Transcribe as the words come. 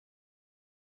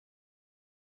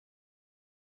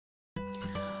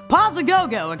Paws A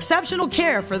Gogo, exceptional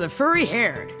care for the furry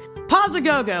haired. Paws A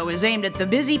Gogo is aimed at the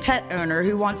busy pet owner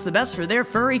who wants the best for their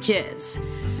furry kids,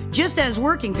 just as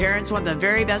working parents want the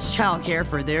very best childcare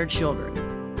for their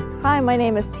children. Hi, my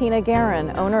name is Tina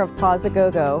Guerin, owner of Paws A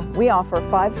Gogo. We offer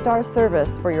 5-star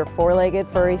service for your 4-legged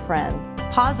furry friend.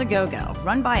 Paws A Gogo,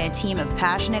 run by a team of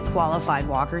passionate, qualified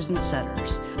walkers and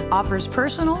setters, offers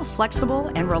personal,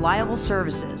 flexible, and reliable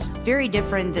services, very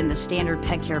different than the standard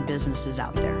pet care businesses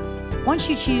out there. Once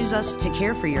you choose us to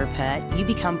care for your pet, you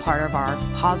become part of our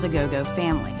Paws A Gogo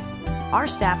family. Our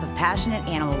staff of passionate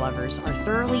animal lovers are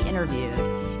thoroughly interviewed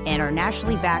and are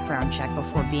nationally background checked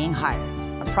before being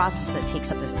hired, a process that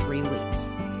takes up to 3 weeks.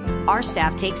 Our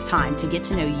staff takes time to get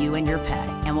to know you and your pet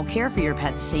and will care for your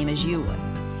pet the same as you would,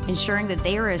 ensuring that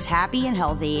they are as happy and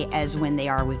healthy as when they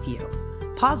are with you.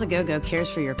 Paws A Gogo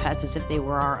cares for your pets as if they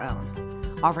were our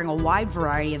own, offering a wide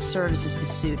variety of services to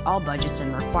suit all budgets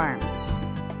and requirements.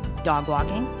 Dog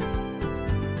walking,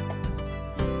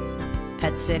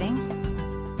 pet sitting,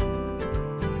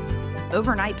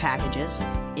 overnight packages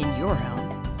in your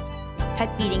home,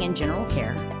 pet feeding and general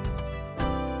care,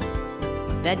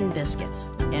 bed and biscuits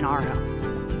in our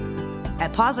home.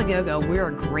 At Paws A Gogo, we're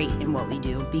great in what we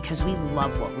do because we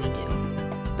love what we do.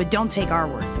 But don't take our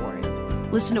word for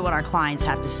it. Listen to what our clients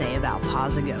have to say about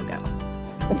Paws A Gogo.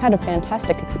 We've had a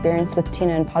fantastic experience with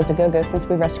Tina and Paws A Gogo since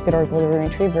we rescued our golden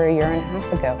retriever a 1.5 years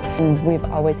ago. And we've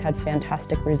always had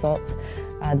fantastic results.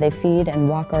 They feed and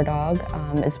walk our dog,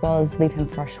 as well as leave him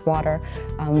fresh water.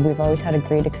 We've always had a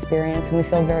great experience, and we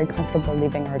feel very comfortable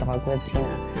leaving our dog with Tina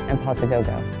and Paws A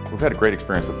Gogo. We've had a great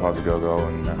experience with Paws A Gogo,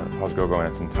 and Paws A Gogo and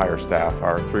its entire staff.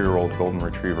 Our 3-year-old golden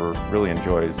retriever really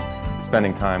enjoys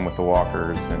spending time with the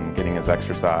walkers and getting his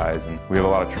exercise, and we have a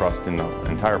lot of trust in the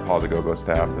entire Paws A Gogo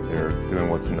staff that they're doing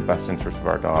what's in the best interest of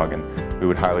our dog, and we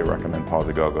would highly recommend Paws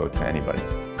A Gogo to anybody.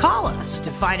 Call us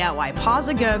to find out why Paws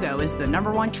A Gogo is the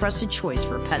 #1 trusted choice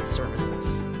for pet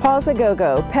services. Paws A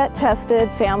Gogo, pet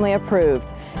tested, family approved.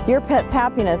 Your pet's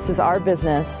happiness is our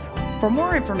business. For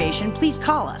more information, please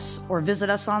call us or visit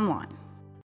us online.